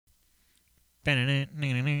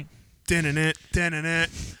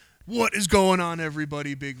What is going on,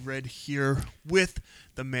 everybody? Big Red here with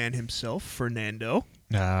the man himself, Fernando.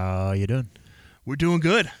 How you doing? We're doing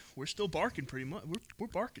good. We're still barking pretty much. We're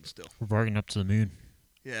barking still. We're barking up to the moon.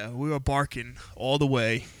 Yeah, we are barking all the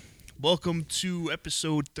way. Welcome to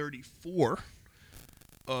episode 34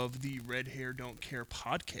 of the Red Hair Don't Care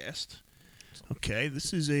podcast. Okay,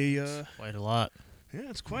 this is a Quite a lot. yeah,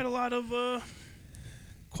 it's quite a lot of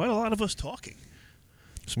us talking.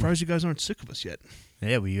 Surprised you guys aren't sick of us yet.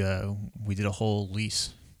 Yeah, we did a whole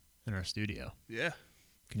lease in our studio. Yeah,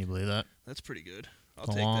 Can you believe that? that's pretty good. I'll a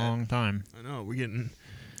take long time. that. I know we're getting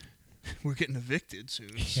evicted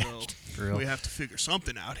soon, so For real. we have to figure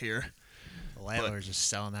something out here. The landlord's just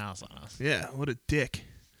selling the house on us. Yeah, what a dick.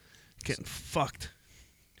 Getting fucked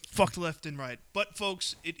left and right. But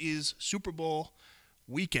folks, it is Super Bowl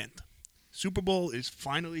weekend. Super Bowl is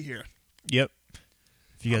finally here. Yep.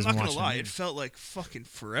 If you guys I'm not been gonna watching lie, the it news. felt like fucking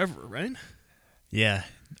forever, right? Yeah.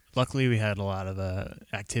 Luckily, we had a lot of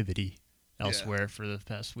activity Yeah. elsewhere for the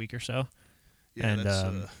past week or so. Yeah,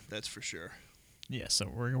 And, that's for sure. Yeah, so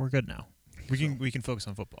we're good now. We can focus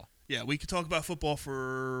on football. Yeah, we could talk about football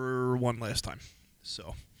for one last time.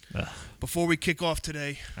 So Ugh, before we kick off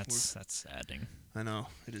today, that's saddening. I know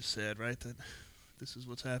it is sad, right? That this is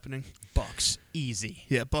what's happening. Bucks easy,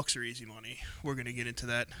 Yeah, Bucks are easy money. We're gonna get into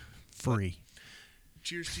that. free.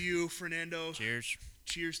 Cheers to you, Fernando. Cheers.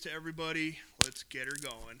 Cheers to everybody. Let's get her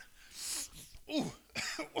going. Ooh,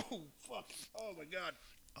 oh fuck! Oh my god!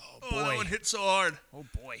 Oh Oh, that one hit so hard. Oh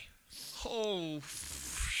boy. Oh,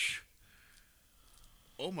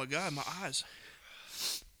 oh my god, my eyes.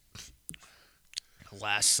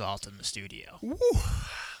 Last salt in the studio. Woo.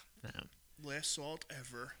 Yeah. Last salt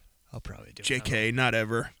ever. I'll probably do. JK, not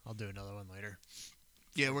ever. I'll do another one later.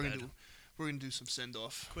 Yeah, Feel we're bad. gonna do some send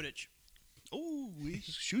off. Quidditch. Oh,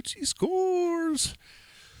 Shootsy scores.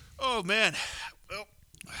 Oh man. Well,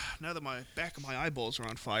 now that my back of my eyeballs are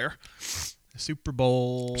on fire. Super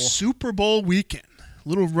Bowl. Super Bowl weekend.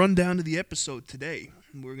 Little rundown of the episode today.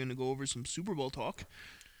 We're gonna go over some Super Bowl talk.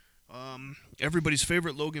 Everybody's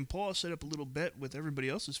favorite Logan Paul set up a little bet with everybody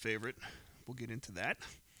else's favorite. We'll get into that.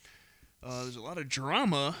 There's a lot of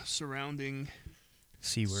drama surrounding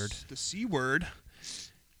C word. the C word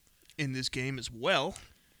in this game as well.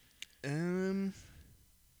 And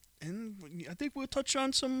I think we'll touch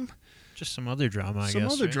on some Just some other drama, I Some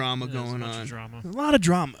guess. other right? drama Yeah, there's a going bunch of on. Drama. a lot of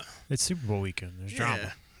drama. It's Super Bowl weekend. There's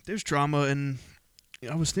drama. There's drama, and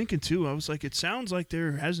I was thinking too. I was like, it sounds like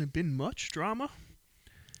there hasn't been much drama.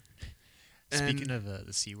 Speaking And- of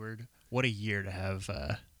the C word, what a year to have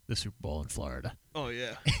the Super Bowl in Florida. Oh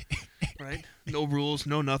yeah, right. No rules,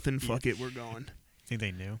 no nothing. Fuck it, we're going. I think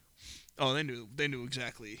they knew. Oh, they knew. They knew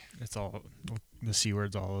exactly. It's all the C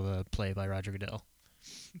word's all a play by Roger Goodell.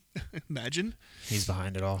 Imagine. He's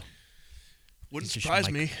behind it all. Wouldn't He's just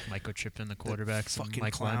surprise me. Microchipping the quarterbacks and fucking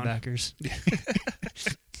Mike clown. linebackers.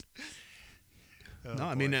 No,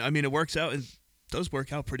 I mean, it works out. It does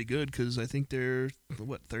work out pretty good because I think there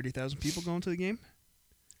are 30,000 people going to the game.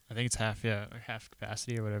 I think it's half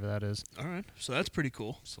capacity or whatever that is. All right, so that's pretty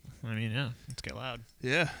cool. So, I mean, yeah, let's get loud.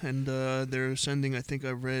 Yeah, and they're sending. I think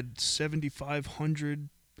I read 7,500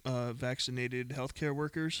 vaccinated healthcare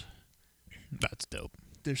workers. That's dope.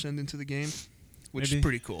 They're sending to the game, which Maybe. is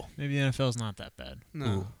pretty cool. Maybe the NFL's not that bad. No.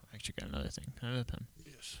 Ooh, I actually got another thing. Another pen.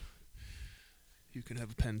 Yes. You can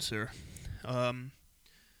have a pen, sir.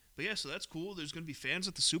 But yeah, so that's cool. There's going to be fans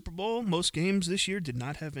at the Super Bowl. Most games this year did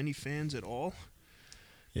not have any fans at all.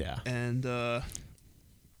 Yeah. And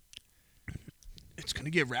it's going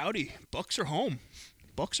to get rowdy. Bucks are home.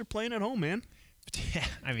 Bucks are playing at home, man. Yeah,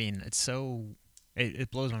 I mean, it's so...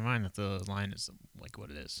 It blows my mind that the line is like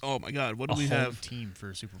what it is. Oh, my God. What do A we home have? team for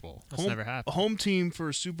a Super Bowl. That's Home- never A happened. home team for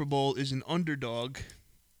a Super Bowl is an underdog.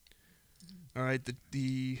 All right,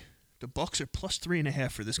 the Bucks are plus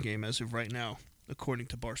 3.5 for this game as of right now, according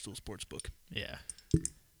to Barstool Sportsbook. Yeah.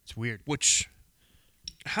 It's weird. Which,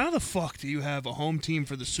 how the fuck do you have a home team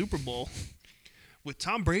for the Super Bowl with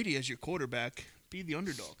Tom Brady as your quarterback be the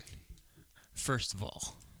underdog? First of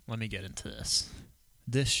all, let me get into this.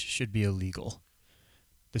 This should be illegal.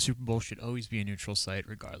 The Super Bowl should always be a neutral site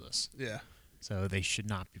regardless. Yeah, So they should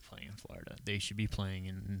not be playing in Florida. They should be playing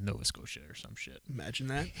in Nova Scotia or some shit. imagine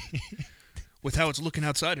that. With how it's looking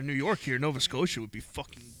outside of New York here, Nova Scotia would be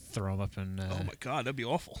fucking. Throw them up in, Oh my God, that'd be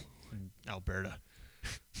awful. in Alberta.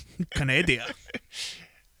 Canada.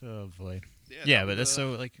 Oh boy. Yeah, Yeah, but that's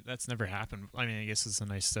so like that's never happened. I mean, I guess it's a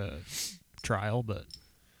nice trial, but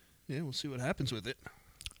Yeah, we'll see what happens with it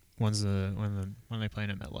when they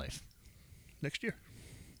playing at MetLife? next year.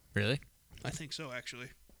 Really? I think so, actually.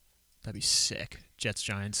 That'd be sick. Jets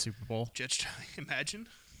Giants Super Bowl. Jets, imagine.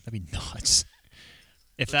 That'd be nuts.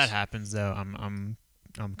 If that happens, though, I'm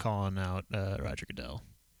calling out Roger Goodell,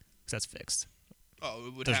 'cause that's fixed. Oh,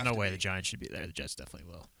 it would. There's have no to way be. the Giants should be there. The Jets definitely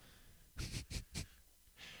will.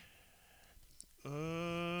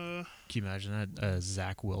 Can you imagine that?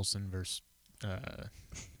 Zach Wilson versus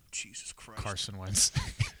Jesus Christ. Carson Wentz.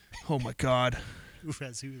 Oh my God. Who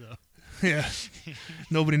has who though? Yeah.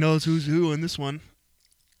 Nobody knows who's who in this one.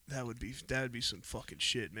 That would be some fucking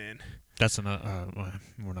shit, man. That's another.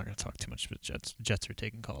 We're not gonna talk too much about Jets. Jets are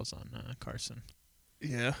taking calls on Carson.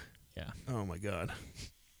 Yeah. Yeah. Oh my God.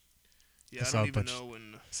 Yeah, I I saw don't a even bunch- know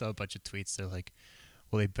when. Saw a bunch of tweets. They're like,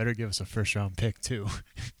 "Well, they better give us a first-round pick too,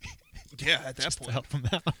 Yeah, at that just to point, help them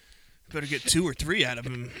out." better get 2 or 3 out of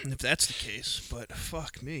him if that's the case. But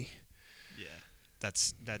fuck me. Yeah,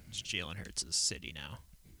 that's Jalen Hurts' city now.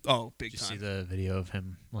 Oh, big Did you time. see the video of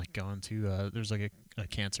him like going to? There's like a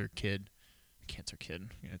cancer kid,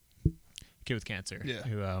 yeah, kid with cancer. Yeah.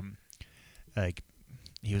 Who like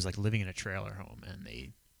he was like living in a trailer home, and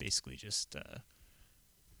they basically just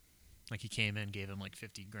like he came in, gave him like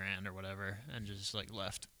 50 grand or whatever, and just like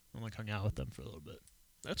left and like hung out with them for a little bit.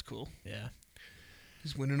 That's cool. Yeah.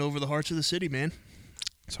 He's winning over the hearts of the city, man.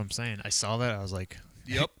 That's what I'm saying. I saw that. I was like,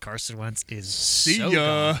 Yep. Carson Wentz is See so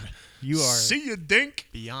ya. gone. You are See ya, Dink.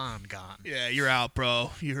 beyond gone. Yeah, you're out,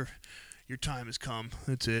 bro. Your time has come.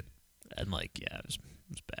 That's it. And like, yeah, it was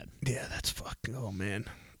bad. Yeah, that's fucking. Oh man,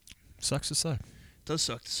 Sucks to suck. does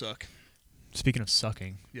suck to suck. Speaking of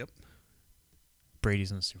sucking. Yep.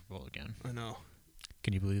 Brady's in the Super Bowl again. I know.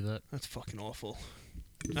 Can you believe that? That's fucking awful.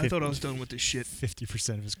 I thought I was done with this shit.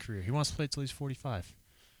 50% of his career. He wants to play till he's 45.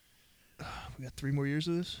 We got 3 more years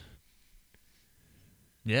of this.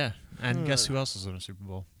 Yeah. And guess who else is in a Super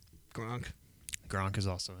Bowl? Gronk. Gronk is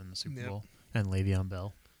also in the Super Yep. Bowl. And Le'Veon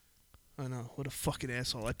Bell. I know. What a fucking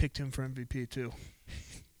asshole. I picked him for MVP too.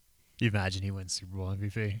 You imagine he wins Super Bowl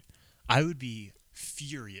MVP? I would be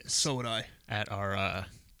furious So would I. at our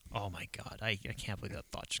oh my god. I can't believe that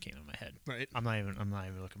thought just came in my head. Right. I'm not even looking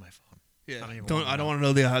at my phone. Yeah. I don't even Don't. wanna I don't know. want to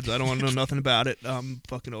know the odds. I don't want to know nothing about it. I'm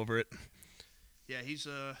fucking over it. Yeah, he's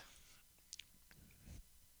I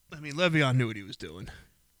mean, Le'Veon knew what he was doing.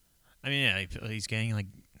 I mean, yeah, he's getting like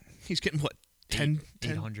He's getting what 10.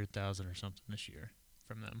 800,000 or something this year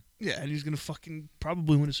from them. Yeah, and he's gonna fucking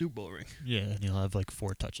probably win a Super Bowl ring. Yeah, and he'll have like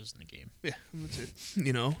 4 touches in the game. Yeah, that's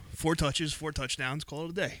it. 4 touches, 4 touchdowns, call it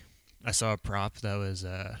a day. I saw a prop that was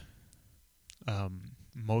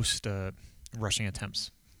most rushing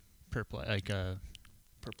attempts per play, like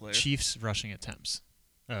Per player. Chiefs rushing attempts,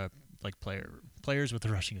 like players with a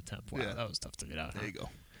rushing attempt. Wow, Yeah. that was tough to get out. There you go.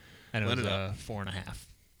 And it Let was it out. 4.5.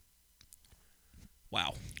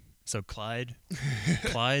 Wow. So Clyde,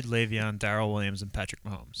 Le'Veon, Darrell Williams, and Patrick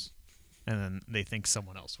Mahomes, and then they think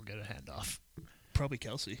someone else will get a handoff. Probably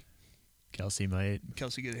Kelsey. Kelsey might,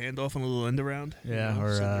 Kelsey get a handoff on a little end around. yeah,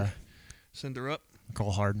 or send her up.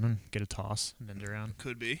 Cole Hardman get a toss and end around.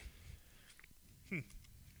 Could be.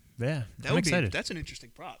 Yeah, That I'm would excited. be. That's an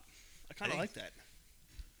interesting prop. I kind of like that.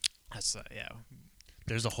 That's yeah.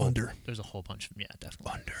 There's a whole Under. There's a whole bunch of them. Yeah,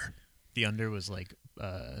 definitely. Under. The under was like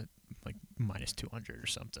minus 200 or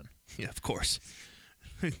something. Yeah, of course.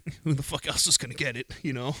 Who the fuck else is gonna get it?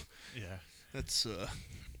 You know. Yeah. That's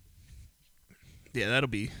Yeah, that'll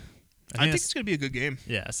be. I think it's gonna be a good game.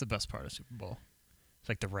 Yeah, that's the best part of Super Bowl. It's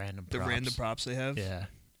like the random The props. random props they have. Yeah.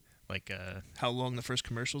 Like How long the first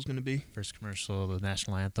commercial is gonna be. first commercial, the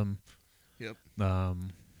national anthem. Yep.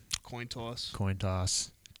 Coin toss. Coin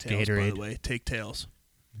toss. Tails, by Gatorade. the way. Take tails.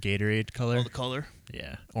 Gatorade color. Oh, the color.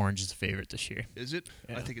 Yeah. Orange is the favorite this year. Is it?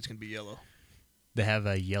 Yeah. I think it's gonna be yellow. They have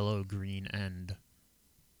a yellow, green, and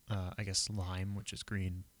I guess lime, which is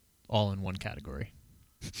green, all in one category.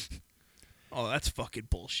 Oh, that's fucking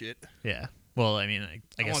bullshit. Yeah. Well, I mean, I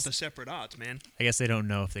want guess the separate odds, man. I guess they don't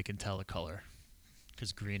know if they can tell the color,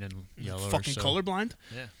 because green and yellow Fucking are so, colorblind.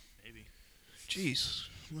 Yeah, maybe. Jeez,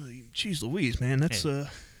 jeez, Louise, man. That's The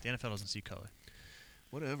NFL doesn't see color.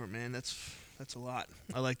 whatever, man. That's a lot.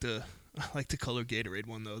 I like the color Gatorade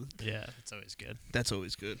one though. Yeah, it's always good. That's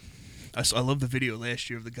always good. I love the video last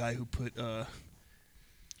year of the guy who put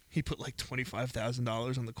he put like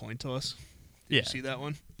 $25,000 on the coin toss. Did Yeah, you see that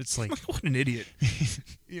one? it's like What an idiot. I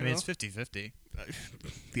mean, it's 50-50.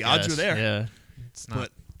 The odds are there. Yeah, it's not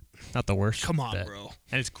the worst. Come on, bet. bro.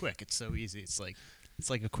 And it's quick. It's so easy. It's like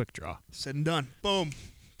a quick draw. Said and done. Boom.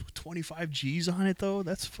 25 G's on it though.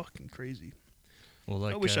 That's fucking crazy. Well,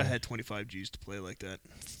 like I wish I had 25 G's to play like that.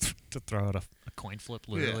 to throw out a coin flip.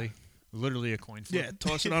 Literally a coin flip. Yeah,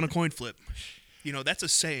 toss it on a coin flip. You know, that's a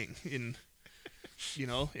saying in Just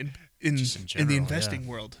in in the general, investing yeah.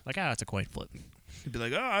 world. Like it's a coin flip. He'd be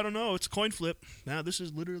like, "Oh, I don't know. It's a coin flip." Now this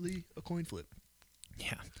is literally a coin flip.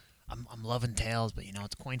 Yeah. I'm loving tails, but it's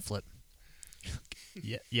a coin flip.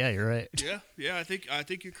 Yeah, you're right. Yeah. I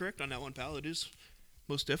think you're correct on that one, pal. It is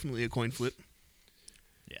most definitely a coin flip.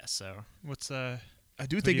 Yeah. So what's I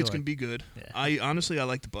do Who think do you it's gonna like? be good. Yeah. I honestly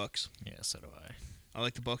like the Bucks. Yeah. So do I. I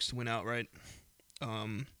like the Bucks to win outright.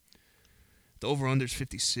 The over/under's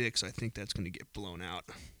 56. I think that's gonna get blown out.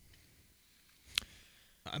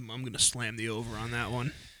 I'm gonna slam the over on that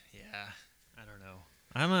one. Yeah. I don't know.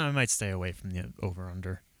 I might stay away from the over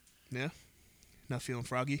under. Yeah. Not feeling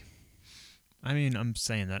froggy. I mean, I'm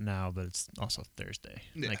saying that now, but it's also Thursday.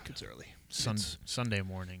 Yeah, Like it's early. Sunday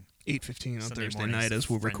morning. 8:15 on Sunday Thursday morning's night as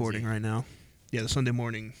we're frenzy. recording right now. Yeah, the Sunday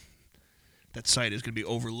morning. That site is gonna be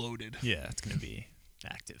overloaded. Yeah, it's gonna be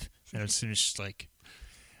active. And as soon as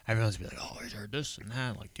everyone's gonna be like, "Oh, I heard this and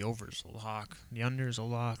that." Like the overs will lock, the unders will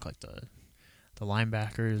lock. Like the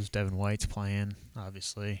linebackers, Devin White's playing.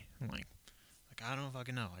 Obviously, I'm like I don't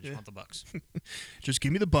fucking know. I just want the Bucks. Just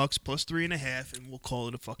give me the Bucks plus 3.5, and we'll call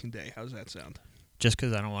it a fucking day. How's that sound? Just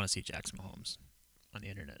because I don't want to see Jackson Mahomes on the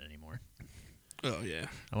internet anymore. Oh yeah.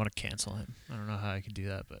 I want to cancel him. I don't know how I could do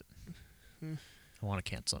that, but I want to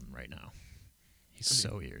cancel him right now. He's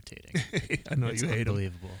so irritating. I know It's you hate him.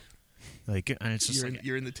 unbelievable. Like, and it's just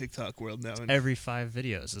You're in the TikTok world now. And every 5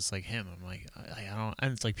 videos, it's like him. I'm like, I don't.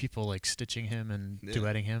 And it's like people like stitching him and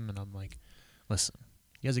duetting him, and I'm like, listen,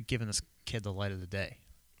 you guys are giving this kid the light of the day.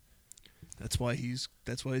 that's why he's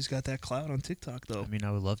got that clout on TikTok though. I mean,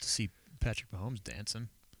 I would love to see Patrick Mahomes dancing.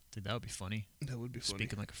 Think that would be funny. That would be funny.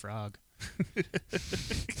 Speaking like a frog.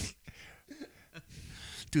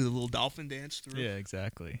 Do the little dolphin dance through. Yeah,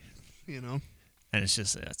 exactly. You know. And it's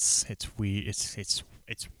just it's weird.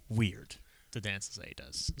 It's weird. The dances that he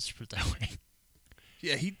does. Let's put it that way.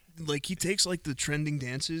 Yeah, he takes like the trending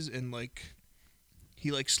dances and like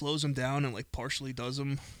he like slows them down and like partially does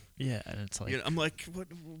them. Yeah, and it's like I'm like,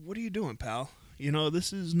 what are you doing, pal?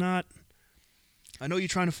 This is not. I know you're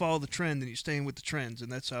trying to follow the trend and you're staying with the trends,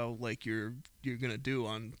 and that's how like you're gonna do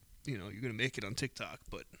on you're gonna make it on TikTok.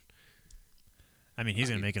 But I mean, he's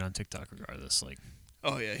gonna make it on TikTok regardless. Like,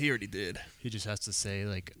 oh yeah, he already did. he just has to say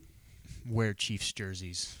like, wear Chiefs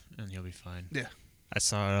jerseys, and he'll be fine. Yeah, I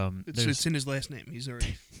saw it's in his last name. He's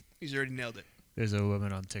already nailed it. There's a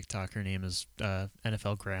woman on TikTok. Her name is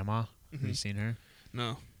NFL Grandma. Have you seen her?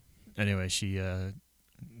 No. Anyway, she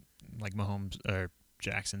like Mahomes or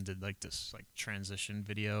Jackson did like this like transition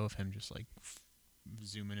video of him just like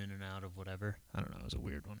zooming in and out of whatever. I don't know. It was a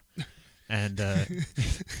weird one. And the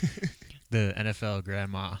NFL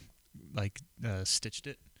Grandma like stitched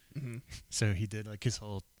it. Mm-hmm. So he did like his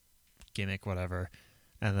whole gimmick, whatever.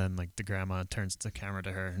 And then like the grandma turns the camera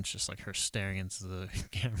to her, and it's just like her staring into the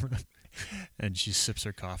camera. And she sips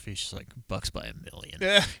her coffee. She's like, "Bucks by a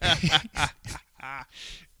million."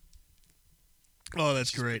 Oh,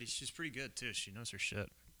 that's great. She's pretty good too. She knows her shit.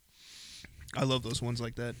 I love those ones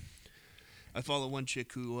like that. I follow one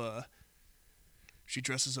chick who she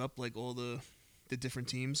dresses up like all the different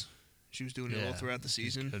teams. She was doing it all throughout the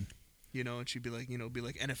season. Good. And she'd be like,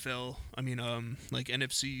 NFL. I mean, like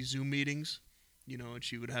NFC Zoom meetings. And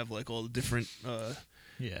she would have like all the different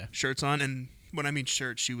shirts on. And when I mean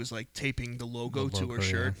shirts, she was like taping the logo to her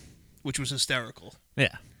shirt, which was hysterical.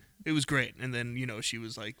 Yeah. It was great. And then, she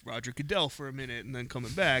was like Roger Goodell for a minute and then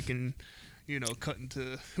coming back and, cutting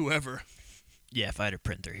to whoever. Yeah, if I had a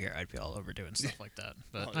printer here, I'd be all over doing stuff like that.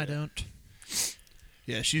 But I yeah. don't.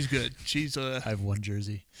 Yeah, she's good. She's I have one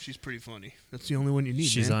jersey. She's pretty funny. That's the only one you need.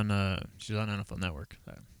 She's man. on NFL Network.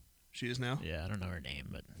 She is now? Yeah, I don't know her name,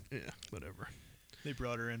 but Yeah, whatever. they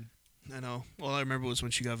brought her in. I know. All I remember was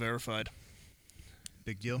when she got verified.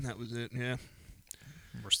 Big deal. And that was it, yeah.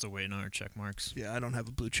 We're still waiting on our check marks. Yeah, I don't have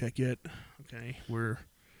a blue check yet. Okay, we're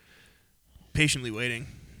patiently waiting.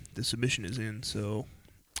 The submission is in, so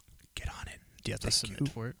get on it. Do you have to submit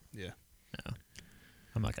for it? Yeah. No.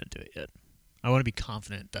 I'm not going to do it yet. I want to be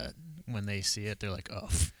confident that when they see it, they're like, oh,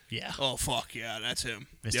 yeah. Oh, fuck, yeah, that's him.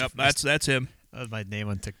 Mr. Yep, that's him. My name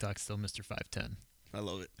on TikTok is still Mr. 510. I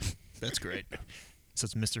love it. That's great. So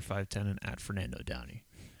it's Mr. 510 and at Fernando Downey.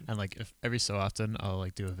 And like if every so often I'll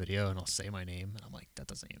like do a video and I'll say my name and I'm like, that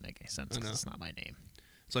doesn't even make any sense because it's not my name.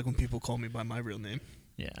 It's like when people call me by my real name.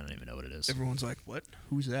 Yeah, I don't even know what it is. Everyone's like, what?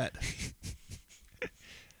 Who's that?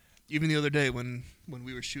 Even the other day when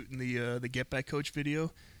we were shooting the Get Back Coach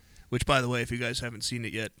video, which, by the way, if you guys haven't seen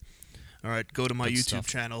it yet, all right, go to my YouTube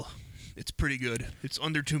channel. It's pretty good. It's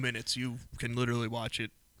under 2 minutes. You can literally watch it.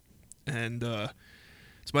 And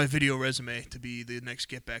it's my video resume to be the next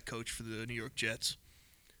Get Back Coach for the New York Jets.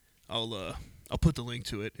 I'll put the link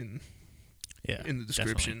to it in the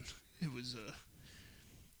description. Definitely.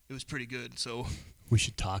 it was pretty good. So We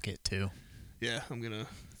should talk it too. yeah, I'm gonna.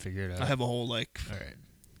 Figure it out. I have a whole like All right.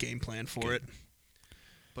 game plan for Good. it.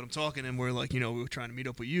 But I'm talking, and we're like, we were trying to meet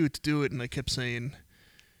up with you to do it, and I kept saying,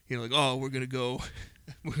 like, oh, we're gonna go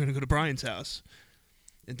to Brian's house,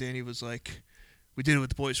 and Danny was like, we did it with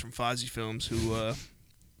the boys from Fozzie Films,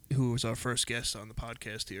 who was our first guest on the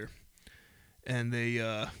podcast here, and they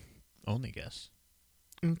Only guess.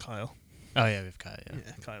 Kyle, Oh yeah, we have Kyle. Yeah.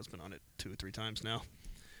 yeah, Kyle's been on it 2 or 3 times now.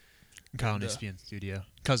 Kyle And, needs to be in the studio.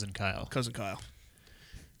 Cousin Kyle. Cousin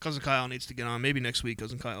Kyle needs to get on. Maybe next week,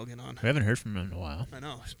 Cousin Kyle will get on. We haven't heard from him in a while. I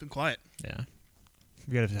know he's been quiet. Yeah.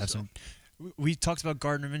 We gotta have So- some. We talked about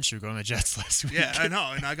Gardner Minshew going to the Jets last week. Yeah, I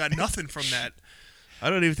know, and I got nothing from that. I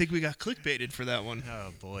don't even think we got clickbaited for that one. Oh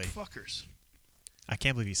boy. Fuckers, I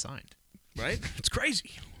can't believe he signed. right? It's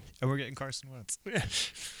crazy. And we're getting Carson Wentz. Yeah.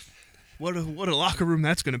 What a locker room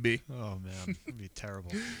that's gonna be. Oh man, it'd be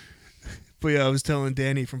terrible. But yeah, I was telling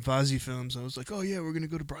Danny from Fozzie Films, I was like, oh yeah, we're gonna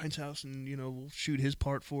go to Brian's house and we'll shoot his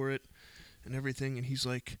part for it and everything. And he's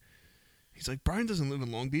like, Brian doesn't live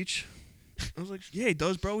in Long Beach. I was like, yeah, he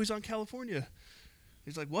does, bro. He's on California.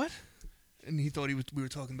 He's like, what? And he thought we were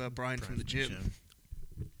talking about Brian from the gym,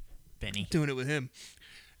 Benny. doing it with him.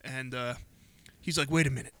 And he's like, wait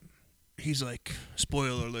a minute. He's like,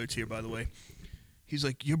 spoiler alerts here, by the way. He's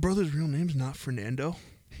like, your brother's real name's not Fernando?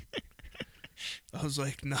 I was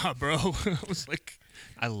like, nah, bro. I was like,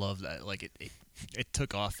 I love that. Like it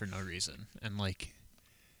took off for no reason, and like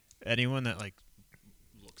anyone that like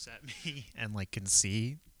looks at me and like can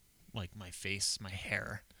see like my face, my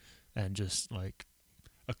hair, and just like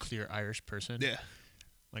a clear Irish person. yeah,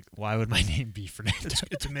 Like, why would my name be Fernando?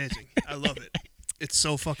 it's amazing. I love it. It's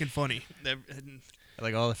so fucking funny. And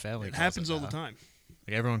Like all the family. it calls happens all the now. time.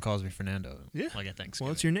 Like everyone calls me Fernando. Yeah. Like at Thanksgiving.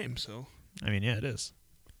 Well, it's your name, so I mean, yeah, it is.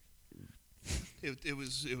 it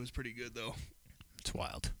was pretty good though. It's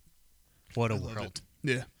wild. What a I love world.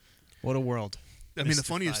 Yeah. What a world. I mean, the Mr.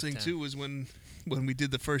 funniest thing 5'10". too was when we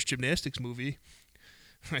did the first gymnastics movie,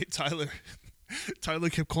 right? Tyler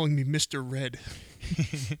kept calling me Mr. Red.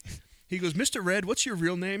 He goes, Mr. Red, what's your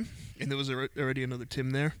real name? And there was already another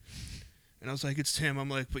Tim there. And I was like, it's Tim. I'm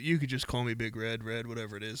like, but you could just call me Big Red,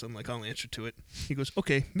 whatever it is. I'm like, I'll answer to it. He goes,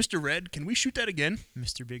 okay, Mr. Red, can we shoot that again?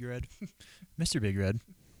 Mr. Big Red. Mr. Big Red.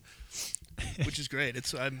 Which is great.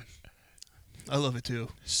 I love it too.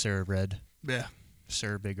 Sir Red. Yeah.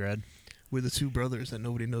 Sir Big Red. We're the two brothers that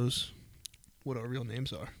nobody knows what our real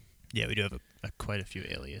names are. Yeah, we do have quite a few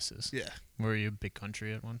aliases. Yeah. Were you Big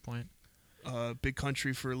Country at one point? Big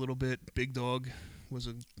Country for a little bit. Big Dog was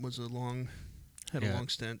a long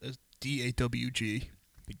stint as DAWG.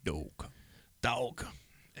 Big Dog. Dog.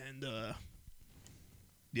 And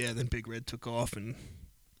yeah, then Big Red took off and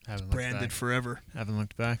Haven't looked branded back. forever. Haven't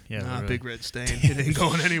looked back? Yeah. Nah, literally. Big Red's staying. It ain't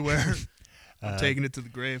going anywhere. I'm taking it to the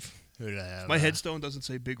grave. Who did I have? My headstone doesn't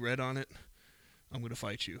say Big Red on it. I'm gonna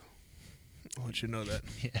fight you. I'll let you know that.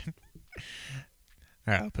 Yeah.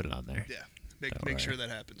 All right, I'll put it on there. Yeah. Don't Make worry. sure that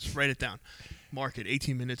happens. Write it down. Mark it.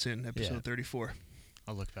 18 minutes in, episode Yeah. 34.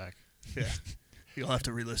 I'll look back. Yeah. You'll have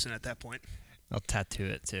to re-listen at that point. I'll tattoo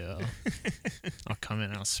it too. I'll come in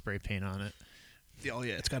and I'll spray paint on it. Yeah, oh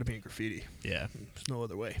yeah, it's got to be in graffiti. Yeah. There's no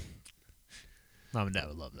other way. Mom and Dad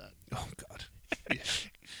would love that. Oh God. Yeah.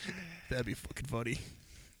 That'd be fucking funny.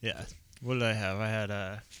 Yeah. What did I have? I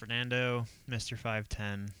had Fernando, Mr.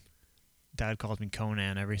 5'10". Dad called me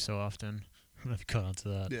Conan every so often. I don't know if you caught on to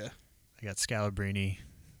that. Yeah. I got Scalabrini.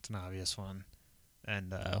 It's an obvious one.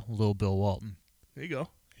 And Lil Bill Walton. There you go.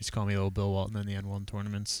 He used to call me Lil Bill Walton in the N1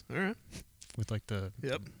 tournaments All right. with like the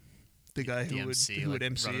Yep. The guy the who MC, would like,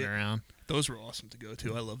 MC running it. around. Those were awesome to go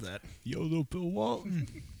to. I love that. Yo, Lil Bill Walton.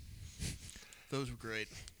 Those were great.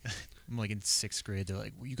 I'm like in 6th grade. They're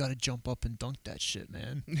like, well, you got to jump up and dunk that shit,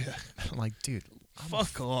 man. Yeah. I'm like, dude,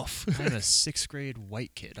 Fuck off. I'm a 6th grade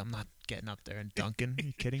white kid. I'm not getting up there and dunking. Are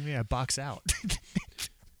you kidding me? I box out.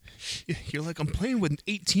 You're like, I'm playing with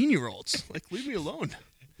 18-year-olds. Like, leave me alone.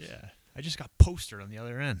 Yeah. I just got postered on the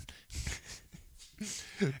other end.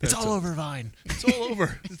 It's all over Vine. It's all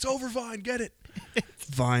over. It's over, Vine. Get it.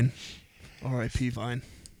 Vine. R.I.P. Vine.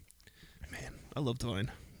 Man, I loved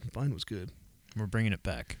Vine. Vine was good. We're bringing it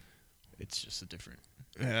back. It's just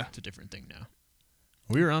Yeah. it's a different thing now.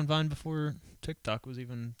 We were on Vine before TikTok was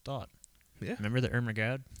even thought. Yeah. Remember the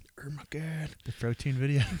Ermagad? Oh my God. The protein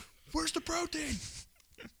video? Where's the protein?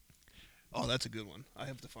 Oh, that's a good one. I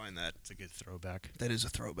have to find that. It's a good throwback. That is a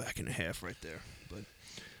throwback and a half right there. But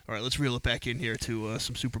all right, let's reel it back in here to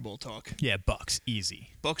some Super Bowl talk. Yeah, Bucks.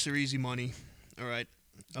 Easy. Bucks are easy money. All right.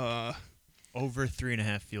 Over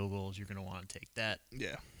 3.5 field goals. You're going to want to take that.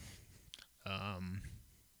 Yeah.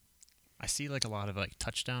 I see like a lot of like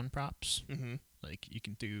touchdown props. Mm-hmm. Like you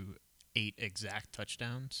can do 8 exact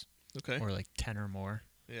touchdowns Okay. or like 10 or more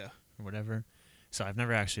Yeah. or whatever. So I've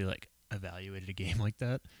never actually like evaluated a game like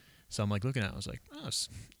that. So I'm like looking at it, I was like, oh,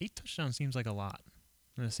 8 touchdowns seems like a lot.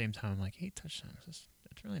 And at the same time, I'm like, 8 touchdowns,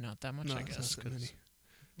 that's really not that much, No, I it's guess. not that many.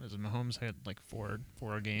 Because Mahomes had like 4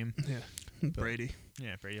 a game. Yeah. Brady.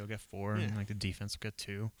 Yeah, Brady will get 4, Yeah. and like the defense will get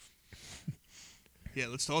 2. Yeah,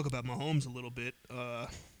 let's talk about Mahomes a little bit.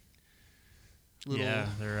 Little, yeah,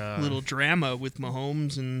 they're little drama with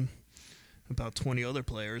Mahomes and about 20 other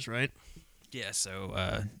players, right? Yeah,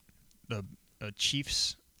 so the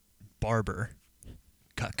Chiefs barber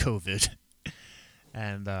got COVID,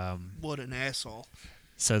 and What an asshole.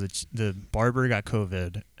 so the barber got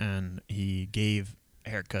COVID, and he gave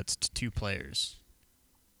haircuts to 2 players,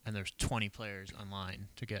 and there's 20 players online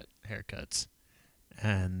to get haircuts,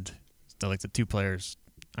 and so like the 2 players,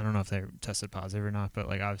 I don't know if they tested positive or not, but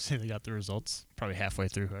like obviously they got the results probably halfway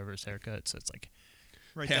through whoever's haircut, so it's like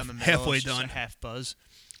right down the middle, halfway it's just done. a half buzz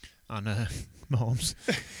on Mahomes.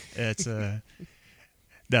 It's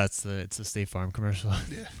it's the State Farm commercial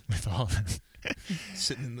Yeah. with all of them.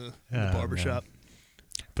 Sitting in the Oh, barber shop.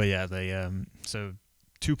 But yeah, they so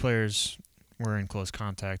 2 players were in close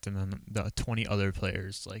contact, and then the 20 other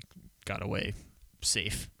players like got away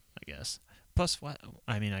safe, I guess. Plus, what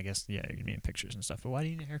I mean, I guess yeah, you're gonna be in pictures and stuff. But why do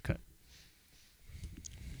you need a haircut?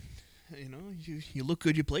 You know, you look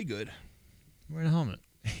good, you play good. Wearing a helmet.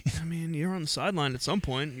 I mean, you're on the sideline at some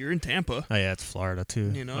point. You're in Tampa. Oh yeah, it's Florida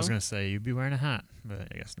too. You know? I was gonna say you'd be wearing a hat, but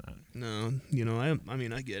I guess not. No, I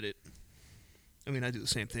mean, I get it. I mean, I do the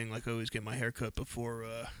same thing. Like, I always get my hair cut before,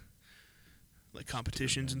 like,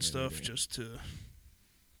 competitions and stuff, just to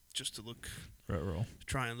look, Roll.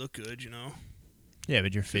 try and look good, you know? Yeah,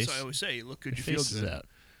 but your As face. I always say, you look good, your you feel face is good. out.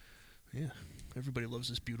 Yeah. Everybody loves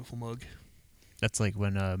this beautiful mug. That's like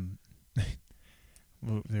when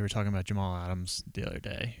they were talking about Jamal Adams the other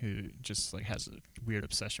day, who just like has a weird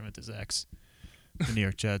obsession with his ex, the New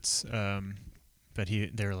York Jets. But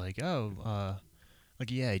they were like, like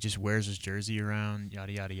yeah, he just wears his jersey around,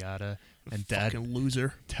 yada yada yada. And Fucking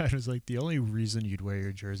loser. Dad was like, the only reason you'd wear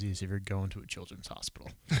your jersey is if you're going to a children's hospital.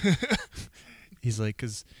 He's like,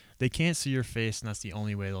 because they can't see your face, and that's the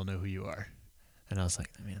only way they'll know who you are. And I was like,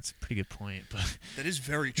 I mean, that's a pretty good point, but That is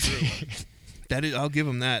very true. I'll give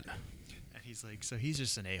him that. and he's like, so he's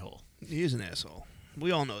just an a-hole. He is an asshole.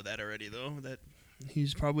 We all know that already, though. That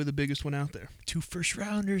he's probably the biggest one out there. 2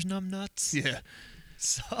 first-rounders, numbnuts. Yeah.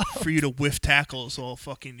 So For you to whiff tackles all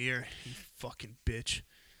fucking year, you fucking bitch.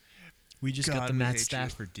 we just got God, the we Matt hate you.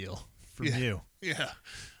 Stafford deal from Yeah. you. Yeah.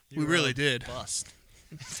 You We were really a did. Bust.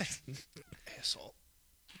 Asshole.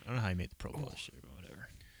 I don't know how he made the Pro Bowl this year, but whatever.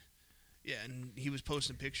 Yeah, and he was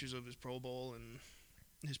posting pictures of his Pro Bowl and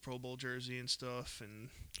his Pro Bowl jersey and stuff, and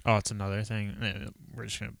Oh, it's another thing. We're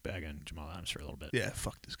just gonna bag on Jamal Adams for a little bit. yeah,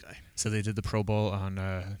 fuck this guy. So they did the Pro Bowl on.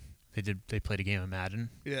 They played a game of Madden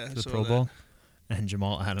Yeah, for the so Pro that- Bowl, and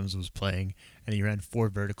Jamal Adams was playing, and he ran 4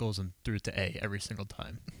 verticals and threw it to A every single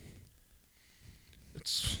time.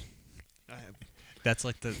 That's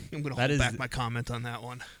like the. I'm gonna that hold is back my comment on that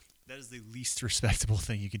one. That is the least respectable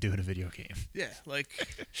thing you could do in a video game. Yeah, like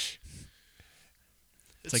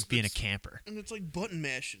It's like being a camper. and it's like button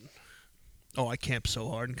mashing. Oh, I camp so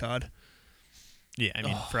hard in COD. Yeah, I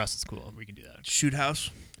mean, for us it's cool. We can do that. Shoot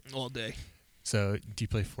house all day. So, do you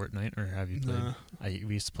play Fortnite, or have you played? Nah.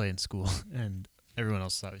 We used to play in school, and everyone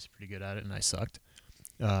else thought I was pretty good at it, and I sucked.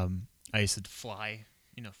 I used to fly.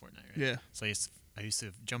 You know Fortnite, right? Yeah. So I used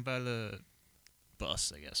to jump out of the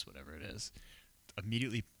bus, I guess, whatever it is,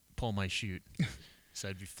 immediately pull my chute, so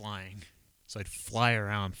I'd be flying. So I'd fly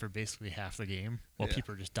around for basically half the game while Yeah.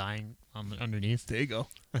 people are just dying underneath. There you go.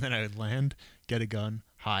 And then I would land, get a gun,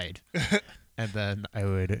 hide. And then I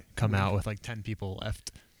would come out with like 10 people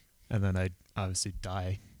left. And then I'd obviously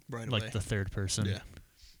die Right away. like the third person. Yeah.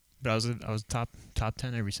 But I was top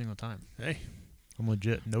 10 every single time. Hey, I'm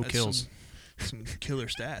legit. No that's kills. Some killer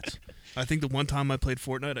stats. I think the one time I played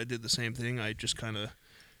Fortnite, I did the same thing. I just kind of,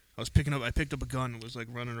 I picked up a gun and was like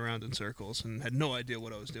running around in circles and had no idea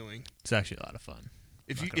what I was doing. It's actually a lot of fun.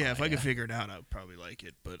 If Not you, gonna yeah, if lie, I could yeah. figure it out, I would probably like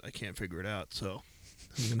it, but I can't figure it out, so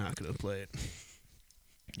I'm not gonna play it.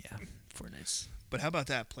 Yeah. Fortnite's. But how about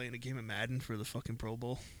that, playing a game of Madden for the fucking Pro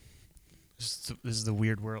Bowl? This is the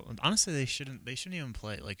weird world. Honestly, they shouldn't even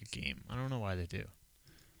play it like a game. I don't know why they do.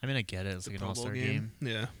 I mean, I get it. It's The like an Pro Bowl all-star game.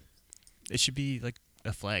 Yeah. It should be like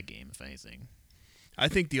a flag game, if anything. I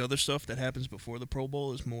think the other stuff that happens before the Pro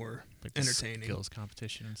Bowl is more Like the entertaining. skills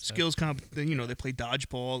competition and stuff. Skills comp. You know, they play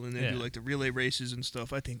dodgeball and they Yeah. do like the relay races and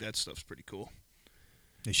stuff. I think that stuff's pretty cool.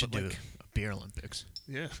 They should but do like- a beer Olympics.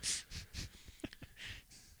 Yeah.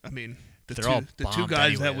 I mean, They're all the two bombed guys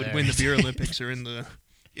anyway that would there. win the Beer Olympics are in the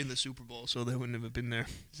Super Bowl, so they wouldn't have been there.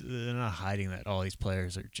 They're not hiding that all these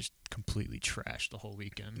players are just completely trashed the whole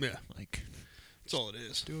weekend. Yeah. Like, That's all it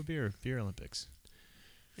is. do a beer Olympics.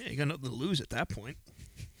 Yeah, you got nothing to lose at that point.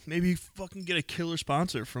 Maybe you fucking get a killer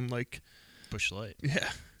sponsor from like Busch Light.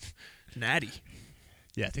 Natty,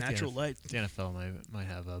 Yeah, I think Natural Light. the NFL might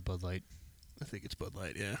have a Bud Light. I think it's Bud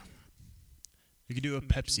Light. Yeah. You could do a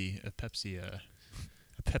Pepsi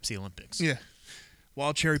Olympics. Yeah.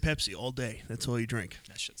 Wild cherry Pepsi all day. That's all you drink.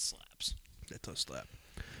 That shit slaps. That does slap.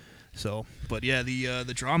 So, but yeah,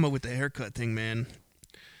 the drama with the haircut thing, man.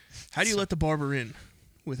 How do you let the barber in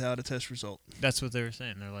without a test result? That's what they were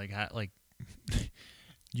saying. They're like,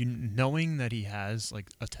 you knowing that he has like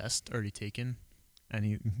a test already taken, and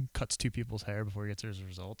he cuts 2 people's hair before he gets his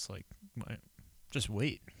results. Like, just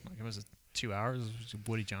wait. Like, it was 2 hours. It was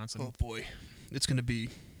Woody Johnson. Oh boy, that's gonna be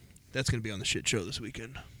on the shit show this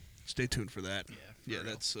weekend. Stay tuned for that. Yeah, Yeah,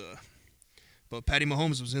 that's. But Patty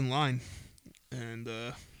Mahomes was in line, and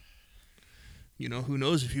who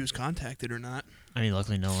knows if he was contacted or not. I mean,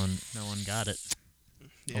 luckily no one got it.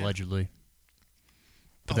 Yeah. Allegedly.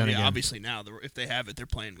 But Oh, then yeah, again, obviously now if they have it, they're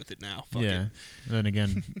playing with it now. Fuck yeah. it. Then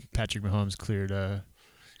again, Patrick Mahomes cleared a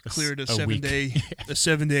Cleared a week.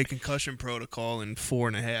 7-day concussion protocol in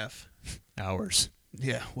 4.5 hours.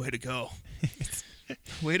 Yeah, way to go.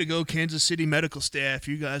 Way to go, Kansas City medical staff.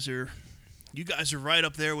 You guys are right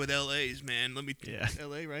up there with LA's, man. Yeah.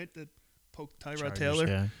 LA, right? That poked Tyrod Chargers, Taylor.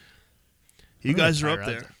 Yeah. You guys are up Tyrod's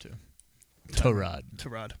there. too. Tyrod.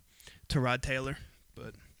 Tyrod Taylor.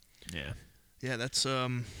 But Yeah. yeah, that's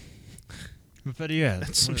But yeah,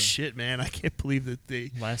 that's some shit, man. I can't believe that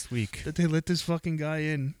they last week. let this fucking guy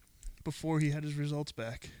in before he had his results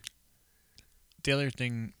back. The other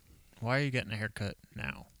thing, why are you getting a haircut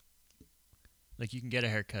now? Like, you can get a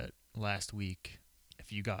haircut last week.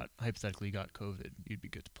 If you hypothetically got COVID, you'd be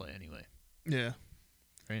good to play anyway, Yeah.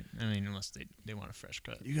 right? I mean, unless they want a fresh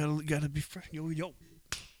cut. You gotta be fresh. Yo.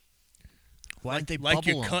 Why didn't they like bubble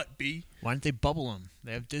your them? cut, B? Why didn't they bubble them?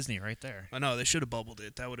 They have Disney right there. I know they should have bubbled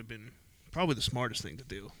it. That would have been probably the smartest thing to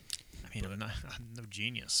do. I mean, I'm no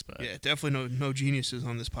genius, but Yeah, definitely no geniuses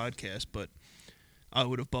on this podcast, but I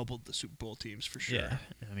would have bubbled the Super Bowl teams for sure. yeah.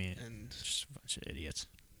 I mean, And just a bunch of idiots.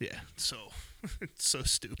 yeah, so it's so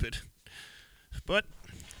stupid. But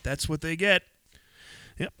that's what they get.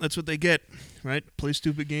 Yep, that's what they get, right? Play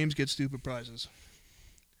stupid games, get stupid prizes.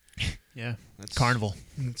 Yeah. That's Carnival.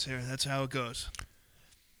 That's how it goes.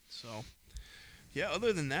 So, yeah,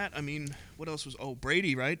 other than that, I mean, what else was... Oh,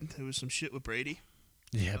 Brady, right? There was some shit with Brady.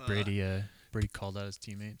 Yeah, Brady called out his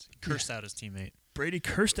teammates. He cursed out his teammate. Brady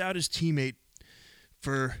cursed out his teammate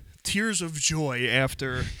for tears of joy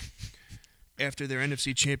after their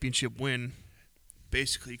NFC Championship win.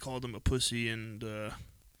 Basically called him a pussy and,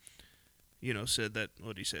 said that,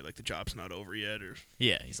 what did he say, like the job's not over yet or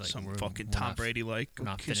Yeah, he's like some we're fucking not- Tom Brady like, go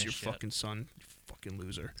not kiss your finished yet. fucking son, you fucking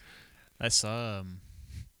loser. I saw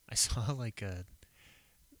like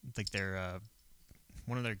their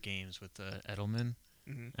one of their games with Edelman,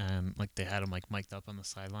 and like they had him like mic'd up on the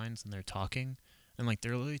sidelines and they're talking, and like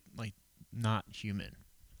they're really like not human,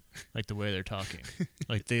 like the way they're talking,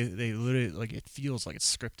 like they literally like it feels like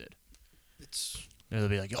it's scripted. They'll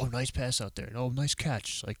be like, "Oh, nice pass out there. Oh, nice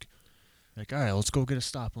catch." Like all right, let's go get a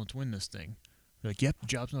stop and let's win this thing. They're like, "Yep, the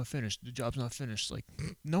job's not finished. The job's not finished." Like,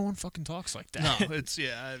 no one fucking talks like that. No, it's,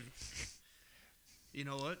 yeah. You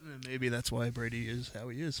know what? Maybe that's why Brady is how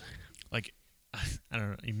he is. Like, I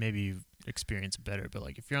don't know, maybe you experience it better, but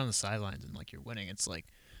like if you're on the sidelines and like you're winning, it's like,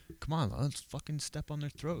 come on, let's fucking step on their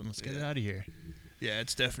throat and let's get it out of here. Yeah,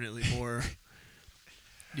 it's definitely more,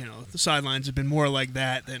 the sidelines have been more like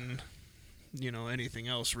that than, anything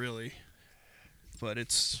else really. But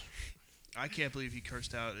I can't believe he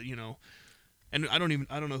cursed out, and I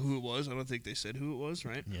don't know who it was. I don't think they said who it was,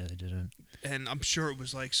 right? Yeah, they didn't. And I'm sure it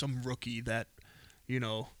was like some rookie that,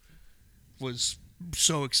 was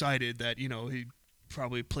so excited that, he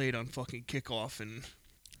probably played on fucking kickoff and...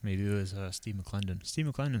 Maybe it was Steve McClendon. Steve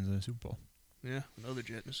McClendon's in the Super Bowl. Yeah, another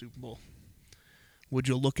Jet in the Super Bowl. Would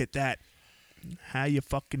you look at that? How you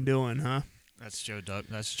fucking doing, huh? That's Joe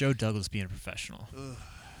Douglas being a professional. Ugh.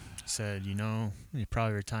 Said, you're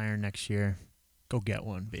probably retiring next year. Go get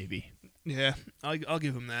one, baby. Yeah, I'll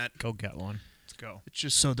give him that. Go get one. Let's go. It's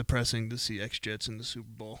just so depressing to see ex-Jets in the Super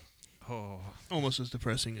Bowl. Oh. Almost as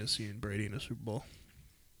depressing as seeing Brady in a Super Bowl.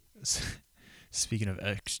 Speaking of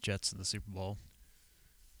ex-Jets in the Super Bowl,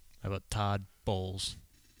 how about Todd Bowles?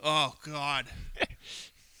 Oh, God.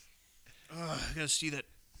 I gotta see that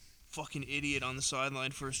fucking idiot on the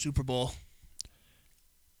sideline for a Super Bowl.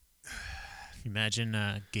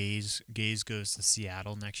 Imagine Gaze goes to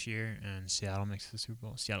Seattle next year, and Seattle makes the Super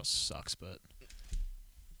Bowl. Seattle sucks, but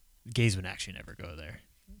Gaze would actually never go there.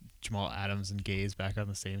 Jamal Adams and Gaze back on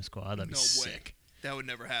the same squad. That'd be No way. sick. That would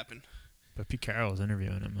never happen. But Pete Carroll was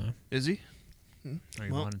interviewing him, though. Is he? Or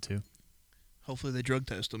he Well, wanted to. Hopefully they drug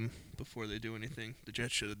test him before they do anything. The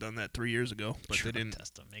Jets should have done that 3 years ago, but Drug they didn't.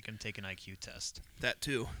 test him. Make him take an IQ test. That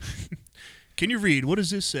too. Can you read? What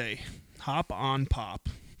does this say? Hop on pop.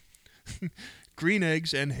 Green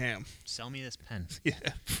eggs and ham. Sell me this pen. Yeah,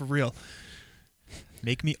 for real.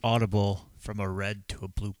 Make me audible from a red to a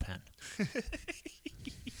blue pen.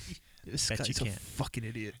 This Bet guy's you a can't. fucking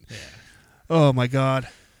idiot. Yeah. Oh my god.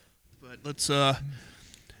 But let's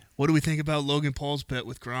what do we think about Logan Paul's bet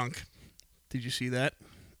with Gronk? Did you see that?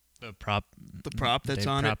 The prop. The prop that's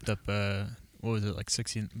they on it? propped up, what was it, like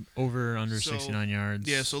 16, over, under So, 69 yards?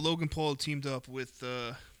 Yeah, so Logan Paul teamed up with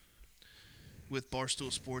Barstool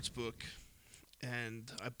Sportsbook,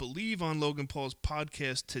 and I believe on Logan Paul's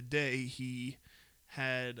podcast today he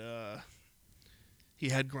had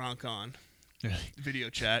Gronk on Really? video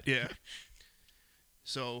chat. Yeah.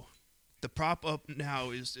 So the prop up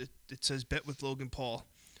now is it says bet with Logan Paul.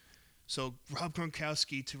 So Rob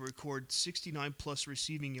Gronkowski to record 69 plus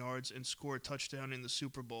receiving yards and score a touchdown in the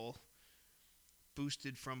Super Bowl,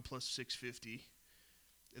 boosted from plus 650.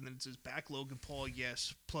 And then it says back Logan Paul,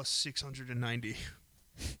 yes, plus 690.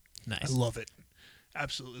 Nice. I love it.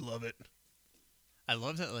 Absolutely love it. I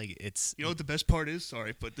love that, like, it's... You know what the best part is?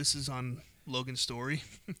 Sorry, but this is on Logan's story.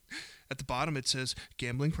 At the bottom it says,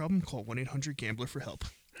 gambling problem? Call 1-800-GAMBLER for help.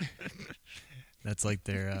 That's like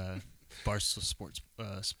their Barstool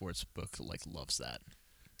sports book, like, loves that.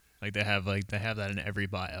 Like, they have that in every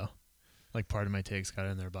bio. Like, Part of My Take's got it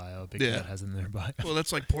in their bio. Big Yeah. Cat has it in their bio. Well,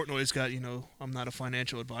 that's like Portnoy's got, I'm not a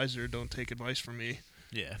financial advisor. Don't take advice from me.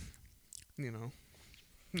 Yeah. You know,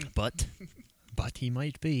 But he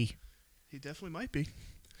might be. he definitely might be.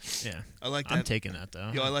 Yeah. I like that. I'm taking that,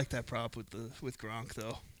 though. Yo, I like that prop with Gronk,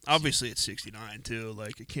 though. Obviously, it's 69, too.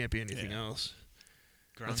 Like, it can't be anything else.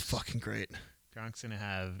 That's fucking great. Gronk's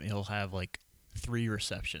he'll have like 3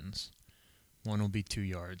 receptions. One will be 2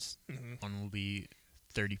 yards. Mm-hmm. One will be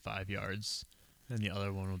 35 yards. And the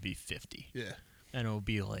other one will be 50. Yeah. And it'll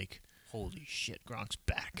be like, holy shit, Gronk's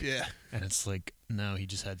back. Yeah. And it's like, no, he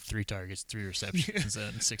just had 3 targets, 3 receptions,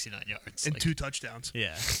 and 69 yards. And like, 2 touchdowns.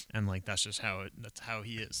 Yeah. And like, that's how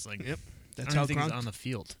he is. Like, Yep. I That's don't how even think he's Gronk. on the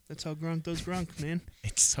field. That's how Gronk does Gronk, man.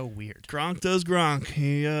 It's so weird. Gronk does Gronk.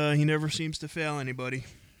 He never seems to fail anybody.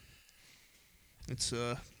 It's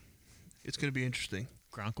gonna be interesting.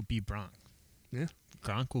 Gronk will be Gronk. Yeah.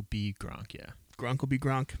 Gronk will be Gronk, yeah. Gronk will be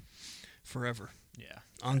Gronk forever Yeah.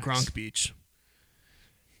 on Facts. Gronk Beach.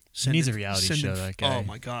 He needs a reality show, that guy. Oh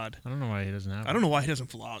my god. I don't know why he doesn't have I don't know why he doesn't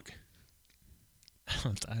vlog.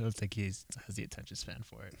 I don't think he has the attention span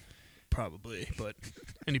for it. Probably,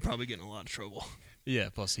 and he'd probably get in a lot of trouble. Yeah,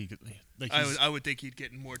 plus he could like I would think he'd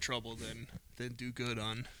get in more trouble than do good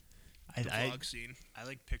on the vlog scene. I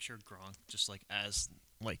like picture Gronk just like as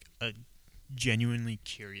like a genuinely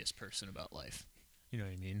curious person about life. You know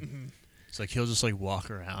what I mean? Mm-hmm. It's like he'll just like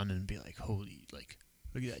walk around and be like, "Holy, like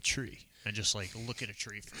look at that tree," and just like look at a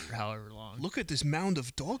tree for however long. Look at this mound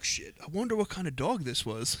of dog shit. I wonder what kind of dog this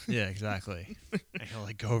was. Yeah, exactly. And he'll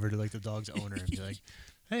like go over to like the dog's owner and be like,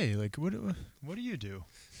 "Hey, like what do you do?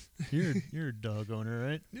 You're a dog owner,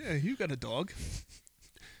 right?" Yeah, you got a dog.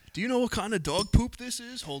 Do you know what kind of dog poop this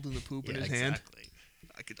is? Holding the poop in his hand.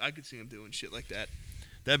 Exactly. I could see him doing shit like that.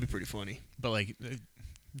 That'd be pretty funny. But like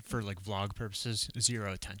for like vlog purposes,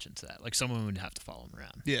 0 attention to that. Like someone would have to follow him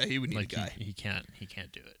around. Yeah, he would need Like a guy. he can't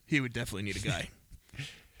do it. He would definitely need a guy.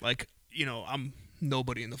 Like, I'm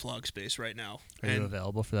nobody in the vlog space right now. Are you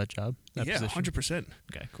available for that job? That Yeah, position? 100%.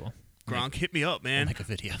 Okay, cool. Gronk, hit me up, man. Make a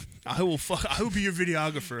video. I will be your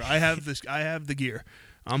videographer. I have the gear.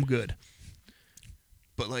 I'm good.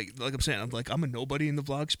 But like I'm saying, I'm a nobody in the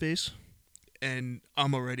vlog space, and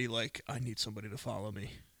I'm already like, I need somebody to follow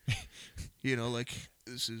me.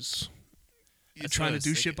 This is you're That's trying what I to was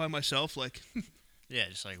do shit thinking. by myself, like Yeah,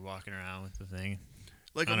 just like walking around with the thing.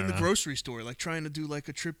 like I I'm in don't the know. grocery store, like trying to do like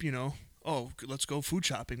a trip, oh, let's go food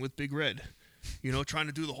shopping with Big Red. Trying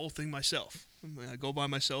to do the whole thing myself. I go by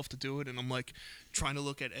myself to do it, and I'm like trying to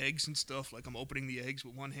look at eggs and stuff. Like I'm opening the eggs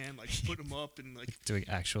with one hand, like put them up, and like Doing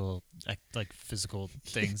actual like physical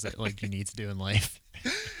things that like you need to do in life.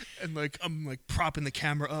 and like I'm like propping the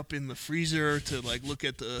camera up in the freezer to like look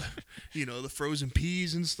at the, the frozen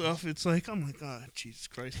peas and stuff. It's like I'm like, oh Jesus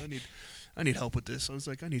Christ, I need help with this. I was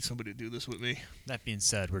like, I need somebody to do this with me. That being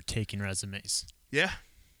said, we're taking resumes. Yeah,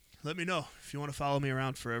 let me know if you want to follow me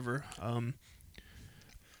around forever.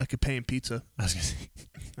 I could pay in pizza. I was gonna say,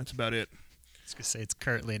 That's about it. was gonna say it's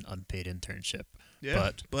currently an unpaid internship.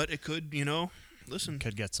 Yeah, but it could, listen,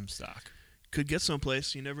 Could get some stock. could get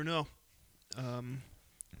someplace. You never know.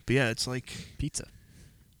 But yeah, it's like, Pizza.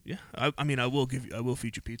 yeah. I mean, I will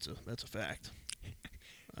feed you pizza. That's a fact.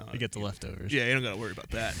 You get the leftovers. Yeah, you don't gotta worry about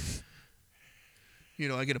that.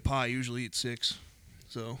 I get a pie. Usually eat 6.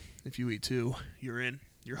 So if you eat 2, you're in.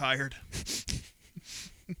 You're hired.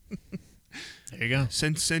 There you go.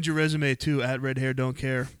 Send your resume to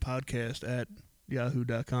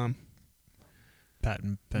 @redhairdon'tcare_podcast@yahoo.com.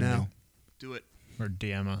 Patent pending. Now, do it. Or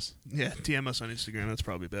DM us. Yeah, DM us on Instagram. That's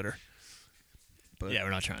probably better. But Yeah,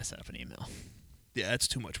 we're not trying to set up an email. yeah, that's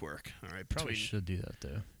too much work. All right, Probably should do that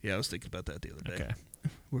though. Yeah, I was thinking about that the other day. Okay.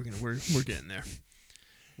 We're getting there.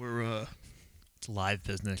 We're It's live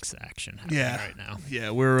business action happening right now.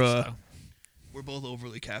 yeah, we're So, we're both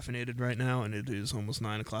overly caffeinated right now, and it is almost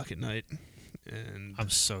 9:00 at night. And I'm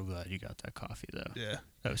so glad you got that coffee though. yeah,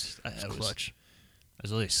 That was clutch. I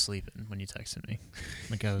was really sleeping when you texted me.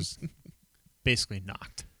 Like I was basically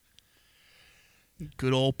knocked.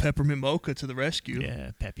 Good old peppermint mocha to the rescue.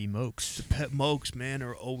 Yeah, Peppy Mokes. The pep mokes, man,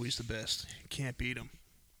 are always the best. Can't beat them.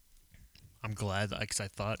 I'm glad because I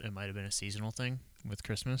thought it might have been a seasonal thing with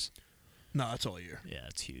Christmas. No, it's all year. Yeah,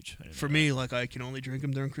 it's huge. I didn't For know me, that. like, I can only drink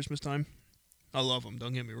them during Christmas time. I love them.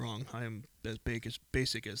 Don't get me wrong. I am as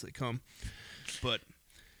basic as they come, but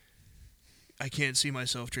I can't see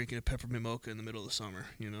myself drinking a peppermint mocha in the middle of the summer.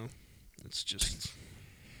 It's just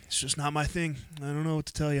not my thing. I don't know what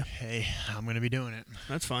to tell you. Hey, I'm gonna be doing it.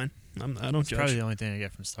 That's fine. I don't It's judge. probably the only thing I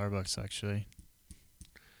get from Starbucks. Actually,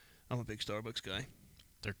 I'm a big Starbucks guy.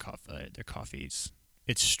 their coffee's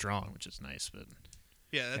it's strong, which is nice, but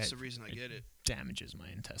Yeah, that's It- the reason I it- get it. damages my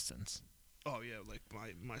intestines. Oh yeah, like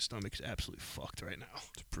my stomach's absolutely fucked right now.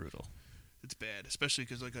 It's brutal. It's bad, especially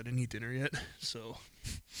because like I didn't eat dinner yet, so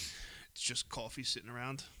it's just coffee sitting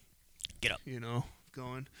around. Get up.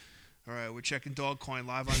 Going. All right, we're checking Dogcoin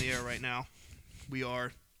live on the air right now. We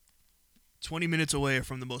are 20 minutes away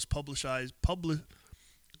from the most publicized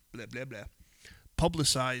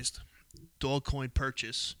Dogcoin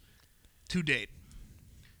purchase to date.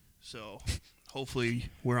 So hopefully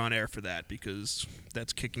we're on air for that because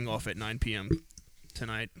that's kicking off at 9 p.m.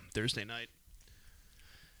 tonight, Thursday night.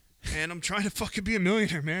 And I'm trying to fucking be a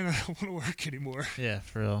millionaire, man. I don't want to work anymore. Yeah,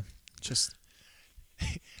 for real. Just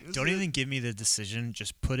don't even give me the decision.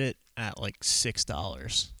 Just put it at like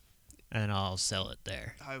 $6, and I'll sell it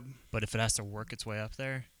there. But if it has to work its way up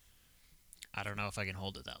there, I don't know if I can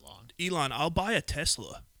hold it that long. Elon, I'll buy a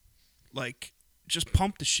Tesla. Like, just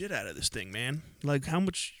pump the shit out of this thing, man. Like, how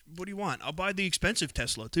much? What do you want? I'll buy the expensive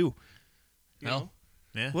Tesla too. You know?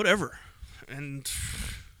 Yeah. Whatever. And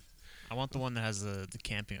I want the one that has the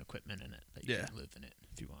camping equipment in it that you can live in it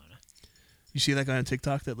if you want to. you see that guy on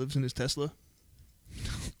TikTok that lives in his Tesla?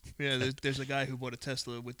 Yeah, there's a guy who bought a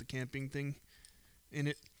Tesla with the camping thing in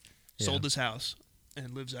it, sold his house,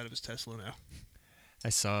 and lives out of his Tesla now.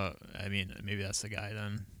 Maybe that's the guy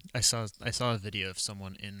then. I saw a video of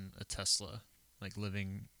someone in a Tesla, like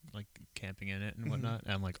living, like camping in it and whatnot.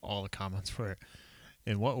 And like all the comments were,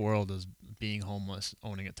 in what world is being homeless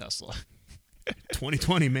owning a Tesla?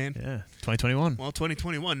 2020, man. Yeah, 2021. Well,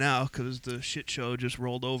 2021 now, because the shit show just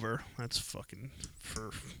rolled over. That's fucking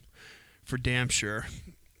for damn sure.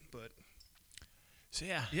 But So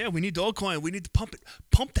yeah, yeah, we need Dogcoin. We need to pump it.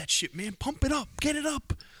 Pump that shit, man. Pump it up. Get it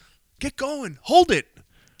up. Get going. Hold it.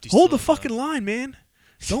 Hold the fucking line, man.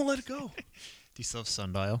 Don't let it go. Do you still have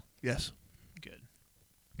Sundial? Yes. Good.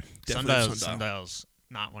 Definitely have Sundial. Sundial's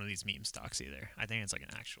not one of these meme stocks either. I think it's like an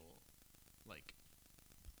actual, like,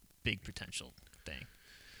 big potential thing.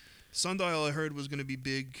 Sundial, I heard, was going to be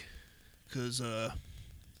big because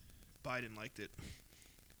Biden liked it.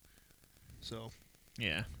 So,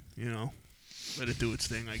 Yeah. let it do its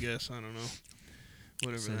thing, I guess. I don't know.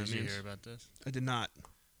 Whatever So that did you means. hear about this? I did not.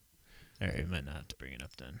 All right, we might not have to bring it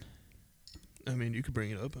up then. I mean, you could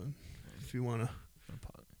bring it up if you want to. I'll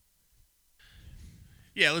pause.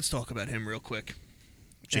 Yeah, let's talk about him real quick.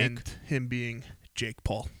 Jake? And him being Jake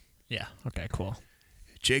Paul. Yeah. Okay. Cool.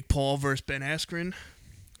 Jake Paul versus Ben Askren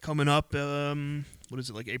coming up, what is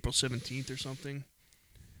it, like April 17th or something?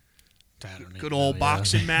 Good old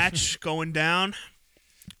boxing match going down.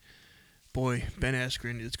 Boy, Ben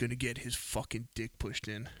Askren is going to get his fucking dick pushed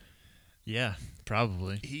in. Yeah,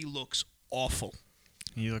 probably. He looks awful.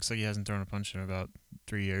 He looks like he hasn't thrown a punch in about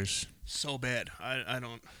 3 years. So bad. I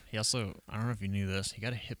don't... He also, I don't know if you knew this, he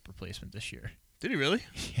got a hip replacement this year. Did he really?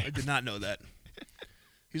 Yeah. I did not know that.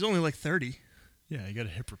 He's only like 30. Yeah, he got a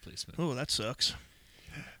hip replacement. Oh, that sucks.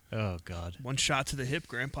 Oh, God. One shot to the hip,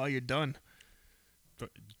 Grandpa, you're done. But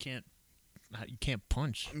you can't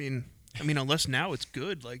punch. I mean, unless now it's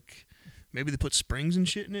good. Like, Maybe they put springs and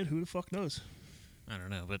shit in it. Who the fuck knows? I don't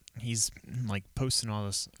know, but he's like posting all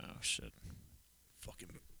this. Oh shit! Fucking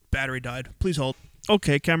battery died. Please hold.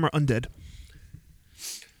 Okay, camera undead.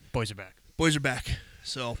 Boys are back. Boys are back.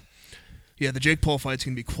 So, yeah, the Jake Paul fight's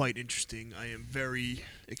going to be quite interesting. I am very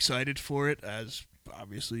excited for it, as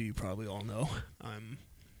obviously you probably all know. I'm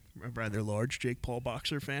a rather large Jake Paul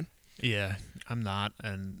boxer fan. Yeah, I'm not,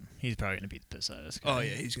 and he's probably gonna beat the piss out of this guy. Oh,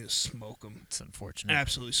 yeah, he's going to smoke him. It's unfortunate.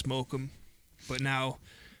 Absolutely smoke him. But now,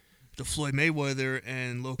 the Floyd Mayweather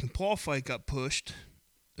and Logan Paul fight got pushed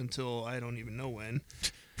until I don't even know when.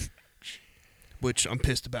 Which I'm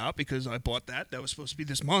pissed about because I bought that. That was supposed to be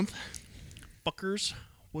this month. Fuckers.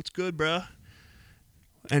 What's good, bruh?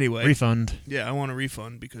 Anyway. Refund. Yeah, I want a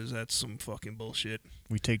refund because that's some fucking bullshit.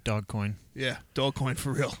 We take Dogcoin. Yeah, Dogcoin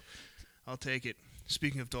for real. I'll take it.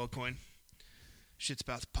 Speaking of Dogcoin, shit's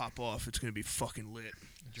about to pop off. It's going to be fucking lit.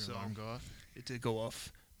 Did your alarm go off? It did go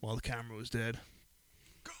off while the camera was dead.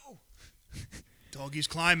 Go! Doggy's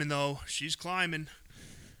climbing, though. She's climbing.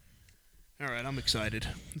 All right, I'm excited.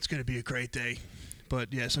 It's going to be a great day.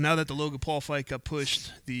 But, yeah, so now that the Logan Paul fight got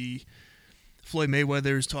pushed, the Floyd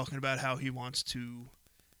Mayweather is talking about how he wants to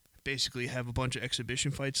basically have a bunch of exhibition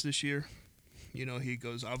fights this year. You know, he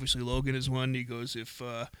goes, obviously Logan is one. He goes, if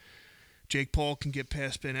Jake Paul can get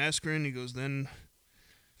past Ben Askren, he goes, then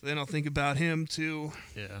I'll think about him, too.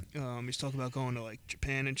 Yeah. He's talking about going to, like,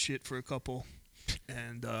 Japan and shit for a couple.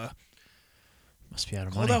 And Must be out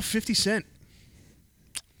of called money. out 50 Cent.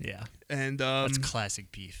 Yeah. And That's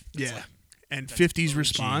classic beef. That's yeah. like- and that's 50's OG.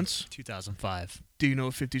 response. 2005. Do you know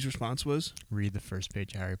what 50's response was? Read the first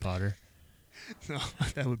page of Harry Potter. No,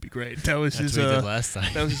 that would be great. That was That's his what he did last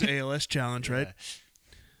time. that was his ALS challenge, right?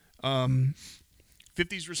 Yeah.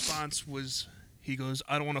 50's response was, he goes,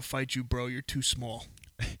 I don't want to fight you, bro. You're too small.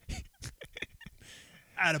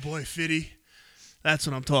 Attaboy, 50. That's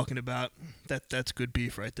what I'm talking about. That's good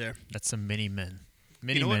beef right there. That's some mini men.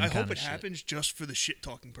 Mini You know what? men I hope kinda it shit. happens just for the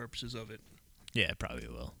shit-talking purposes of it. Yeah, it probably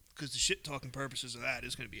will. Because the shit-talking purposes of that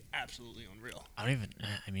is going to be absolutely unreal. I don't even.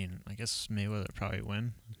 I mean, I guess Mayweather would probably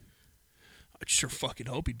win. I sure fucking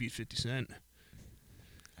hope he'd beat 50 Cent.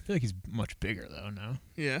 I feel like he's much bigger though. No,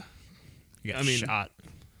 Yeah. he got I mean- shot.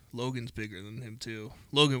 Logan's bigger than him, too.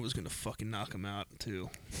 Logan was going to fucking knock him out, too.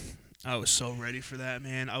 I was so ready for that,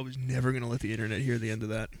 man. I was never going to let the internet hear the end of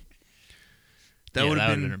that. That Yeah, would have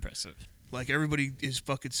would've been, impressive. like, everybody is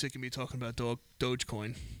fucking sick of me talking about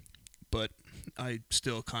Dogecoin, but I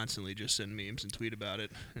still constantly just send memes and tweet about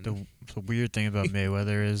it. And, The weird thing about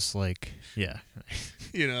Mayweather is like, yeah,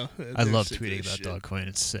 you know, I they're love sick of tweeting this about shit. Dogcoin.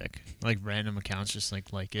 It's sick. Like random accounts just like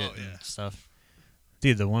it Oh, yeah. and stuff.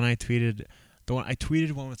 Dude, the one I tweeted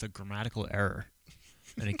one with a grammatical error,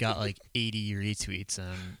 and it got like 80 retweets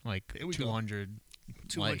and like There we go. 200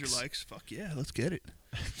 200 likes. Fuck yeah, let's get it.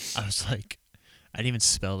 I was like, I didn't even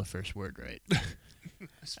spell the first word right. I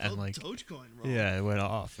spelled like- Dogecoin wrong. Yeah, it went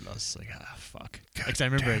off, and I was like, fuck. God Because I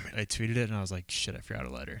remember damn I tweeted it, and I was like, shit, I forgot a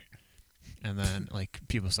letter. And then like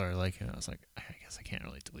people started liking it. I was like, I guess I can't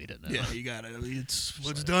really delete it now. Yeah, you got it. It's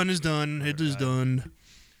what's like, done is done. It is right. done.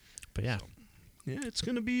 But yeah, Yeah, it's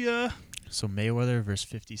gonna be so Mayweather versus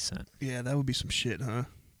 50 Cent. yeah, that would be some shit, huh?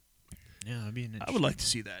 Yeah, that'd be an I would like to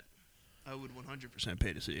see that. I would 100%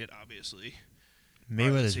 pay to see it, obviously.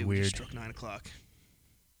 Mayweather's We weird. just struck 9 o'clock.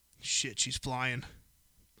 Shit, she's flying.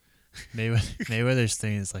 Mayweather's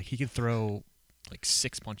thing is like he could throw like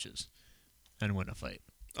 6 punches and win a fight.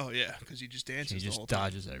 Oh, yeah, because he just dances He the just whole time.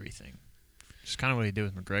 dodges everything. It's kind of what he did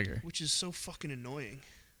with McGregor. Which is so fucking annoying.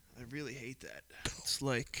 I really hate that. It's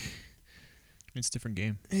like, It's a different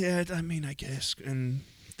game. yeah, I mean, I guess. And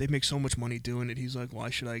they make so much money doing it. He's like, why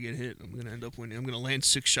should I get hit? I'm going to end up winning. I'm going to land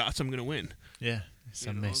 6 shots. I'm going to win. Yeah.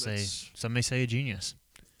 Some know, may say that's- a genius.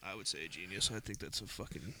 I would say a genius. I think that's a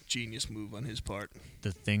fucking genius move on his part.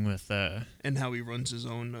 The thing with And how he runs his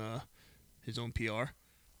own PR.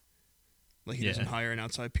 Like he doesn't hire an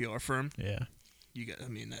outside PR firm. yeah. You got. I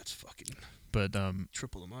mean, that's fucking But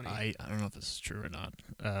triple the money. I don't know if this is true or not.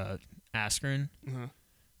 Askren Uh-huh.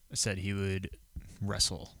 said he would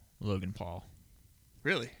wrestle Logan Paul.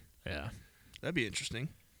 Really? Yeah. That'd be interesting.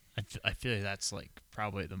 I feel like that's like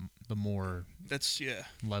probably the more That's yeah.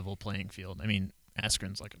 level playing field. I mean,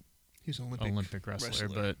 Askren's like an He's an Olympic. Olympic wrestler, wrestler.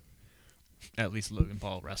 but at least Logan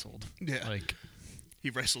Paul wrestled. Yeah. Like, He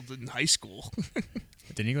wrestled in high school.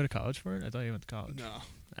 didn't he go to college for it? I thought he went to college. No.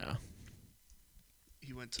 Oh.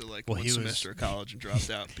 He went to like Well, one he was- semester of college and dropped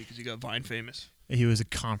out because he got Vine famous. He was a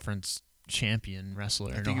conference champion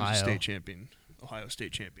wrestler I in think he Ohio. was a state champion. Ohio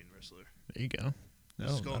State champion wrestler. There you go.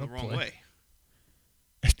 This is going the that'll wrong play. way.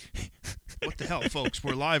 What the hell, folks?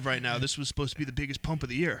 We're live right now. This was supposed to be the biggest pump of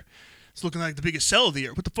the year. It's looking like the biggest sell of the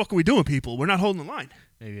year. What the fuck are we doing, people? We're not holding the line.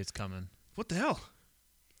 Maybe it's coming. What the hell?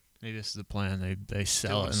 Maybe this is the plan. They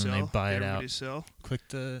sell wanna it and then they sell? buy it Everybody out. Sell? Click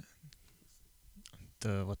the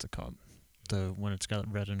what's it called? The when it's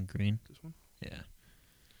got red and green. This one? Yeah.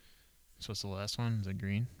 So what's the last one? Is it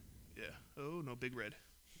green? Yeah. Oh no, big red.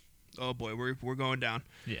 Oh boy, we're going down.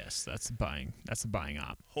 Yes, that's the buying. That's the buying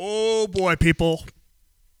op. Oh boy, people.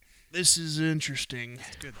 This is interesting.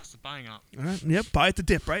 That's good. That's the buying op. All right. Yep. Buy at the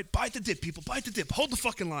dip, right? Buy at the dip, people. Buy at the dip. Hold the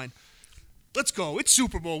fucking line. Let's go. It's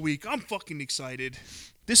Super Bowl week. I'm fucking excited.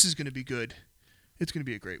 This is gonna be good. It's gonna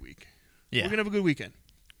be a great week. Yeah, We're gonna have a good weekend.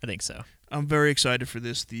 I think so. I'm very excited for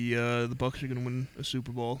this. The Bucs are gonna win a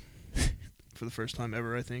Super Bowl for the first time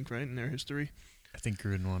ever, I think, right, in their history. I think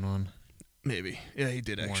Gruden won one. Maybe. Yeah, he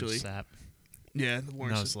did actually. Warren Sapp. Yeah, the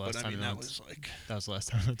Warren. That was the last but I time mean, they that went. was like, That was the last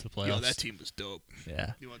time I went to the playoffs. yo, that team was dope.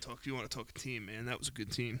 Yeah, You want to talk a team, man? That was a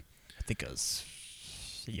good team. I think I was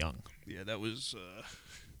young. Yeah, that was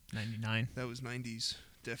 99. 90s,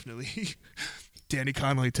 definitely. Danny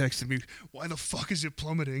Connolly texted me, "Why the fuck is it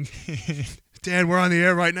plummeting?" Dan, we're on the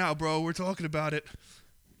air right now, bro. We're talking about it.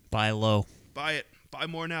 Buy low. Buy it. Buy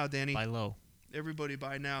more now, Danny. Buy low. Everybody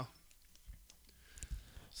buy now.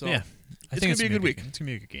 So Yeah, I think gonna be a good week. It's gonna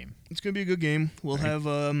be a good game. It's gonna be a good game. We'll Right. have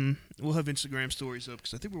Instagram stories up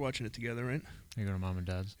because I think we're watching it together, right? You go to mom and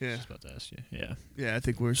dad's. Yeah. Just about to ask you. Yeah. Yeah, I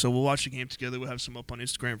think we'll watch the game together. We'll have some up on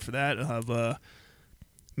Instagram for that. I'll have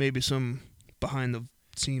maybe some behind the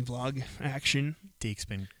scene vlog action. Deke's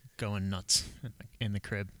been going nuts in the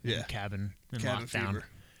crib, in Yeah. the cabin, in Cabin lockdown. fever.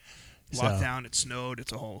 So- Lockdown. It snowed.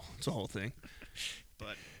 It's a whole thing.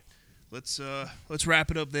 But let's wrap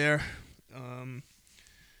it up there.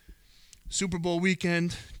 Super Bowl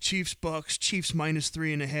weekend, Chiefs Bucks, Chiefs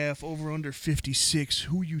 -3.5, over under 56.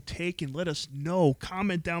 Who you taking? Let us know.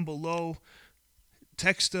 Comment down below.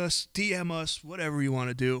 Text us, DM us, whatever you want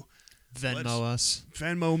to do. Venmo us.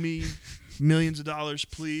 Venmo me millions of dollars,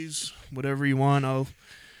 please. Whatever you want,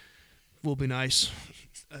 we'll be nice.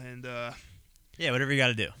 And Yeah, whatever you got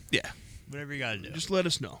to do. yeah, Whatever you got to do. just let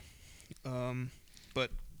us know. But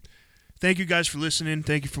thank you guys for listening.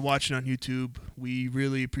 Thank you for watching on YouTube. We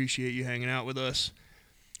really appreciate you hanging out with us.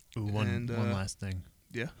 Ooh, one and, last thing.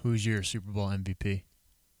 Yeah, Who's your Super Bowl MVP?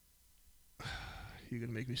 you're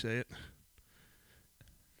gonna make me say it.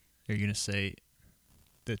 Are you gonna say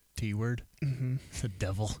the T word? Mm-hmm. The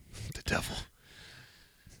devil. The devil.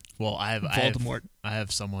 Well, I have Voldemort. I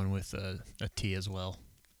have someone with a T as well.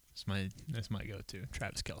 That's my go-to.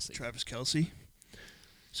 Travis Kelce. Travis Kelce.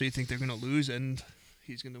 So you think they're gonna lose and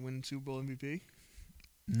he's gonna win Super Bowl MVP?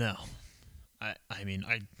 No, I mean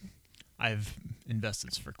I've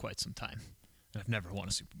invested this for quite some time, and I've never won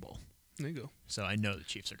a Super Bowl, There you go. so I know the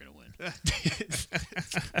Chiefs are gonna win.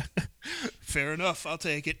 Fair enough. I'll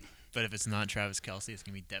take it. But if it's not Travis Kelce, it's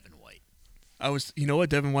gonna be Devin White. You know what?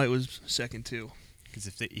 Devin White was second too. Because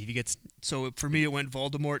if he gets, So for me, it went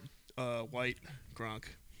Voldemort, White, Gronk.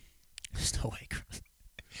 there's no way.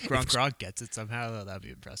 If Gronk's. Gronk gets it somehow, though, that'd be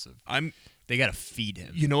impressive. I'm. They gotta feed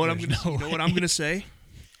him. You know what There's I'm gonna. no You know what way. I'm gonna say.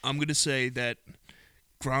 I'm gonna say that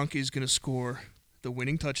Gronk is gonna score the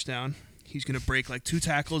winning touchdown. He's gonna break like 2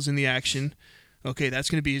 tackles in the action. Okay, that's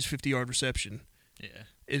gonna be his 50-yard reception. Yeah.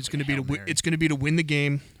 It's Like gonna a be Hail to Mary. it's gonna be to win the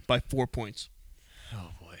game by 4 points.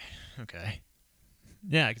 Oh boy. Okay.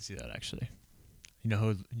 Yeah, I can see that actually. You know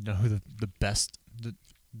who the best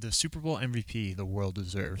the Super Bowl MVP the world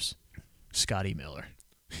deserves? Scotty Miller.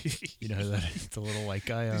 You know who that is? The little white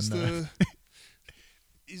guy on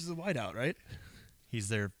He's the wideout, right? He's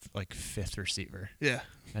their like 5th receiver, Yeah.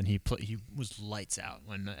 and he was lights out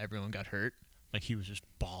when everyone got hurt. Like he was just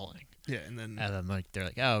bawling. Yeah, and then And then like they're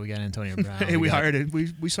like, oh, we got Antonio Brown. hey, we got hired it.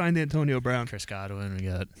 We signed Antonio Brown. Chris Godwin. We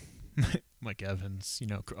got Mike Evans. You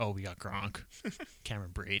know, we got Gronk,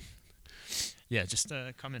 Cameron Braid. Yeah, just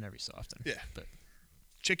come in every so often. Yeah. But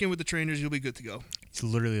Check in with the trainers. You'll be good to go. it's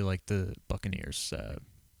literally like the Buccaneers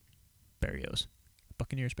Barrios.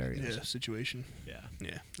 Buccaneers Barrios. Yeah, situation. Yeah.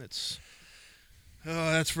 Yeah,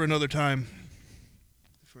 that's for another time.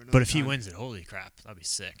 But if he wins it, holy crap, that'd be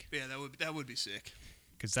sick. yeah, that would be sick.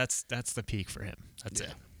 Because that's the peak for him. That's Yeah.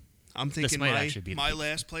 it. I'm thinking might actually be the my peak.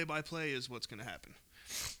 last play-by-play is what's going to happen.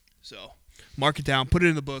 So, mark it down. Put it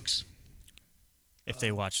in the books. If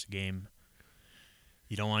they watch the game,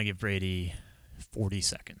 you don't want to give Brady 40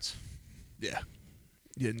 seconds. Yeah.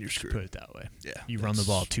 Yeah, and you're screwed. Put it that way. Yeah. You run the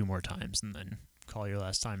ball 2 more times and then call your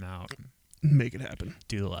last time out and Make it happen.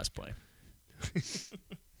 do the last play.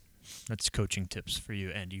 That's coaching tips for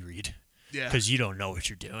you, Andy Reid. Yeah. Because you don't know what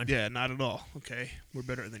you're doing. Yeah, not at all. Okay, we're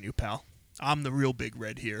better than you, pal. I'm the real big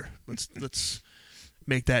red here. Let's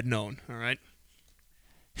make that known. All right.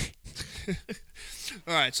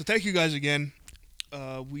 All right, so thank you guys again.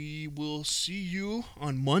 We will see you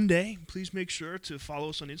on Monday. Please make sure to follow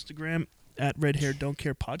us on Instagram at Red Hair Don't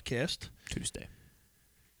Care Podcast.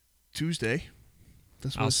 Tuesday.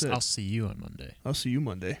 That's what I said. I'll see you on Monday. I'll see you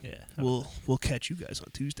Monday. Yeah. We'll catch you guys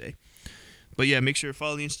on Tuesday. But yeah, make sure to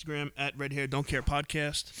follow the Instagram at Red Hair Don't Care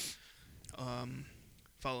Podcast.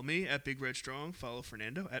 Follow me at Big Red Strong. Follow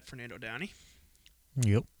Fernando at Fernando Downey.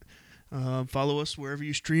 Yep. Follow us wherever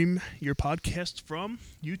you stream your podcasts from.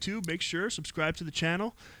 YouTube, make sure, subscribe to the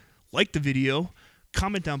channel, like the video,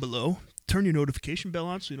 comment down below, turn your notification bell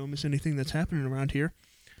on so you don't miss anything that's happening around here.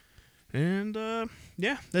 And,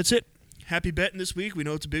 yeah, that's it. Happy betting this week. We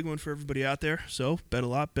know it's a big one for everybody out there, so bet a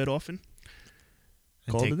lot, bet often.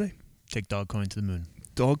 Call it a day. Take dog coin to the moon.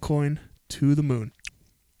 Dog coin to the moon.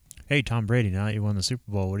 Hey, Tom Brady, now that you won the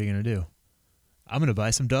Super Bowl, what are you going to do? I'm going to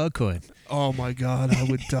buy some dog coin. Oh, my God, I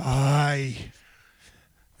would die.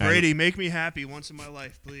 All right. Brady, make me happy once in my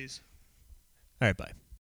life, please. All right, bye.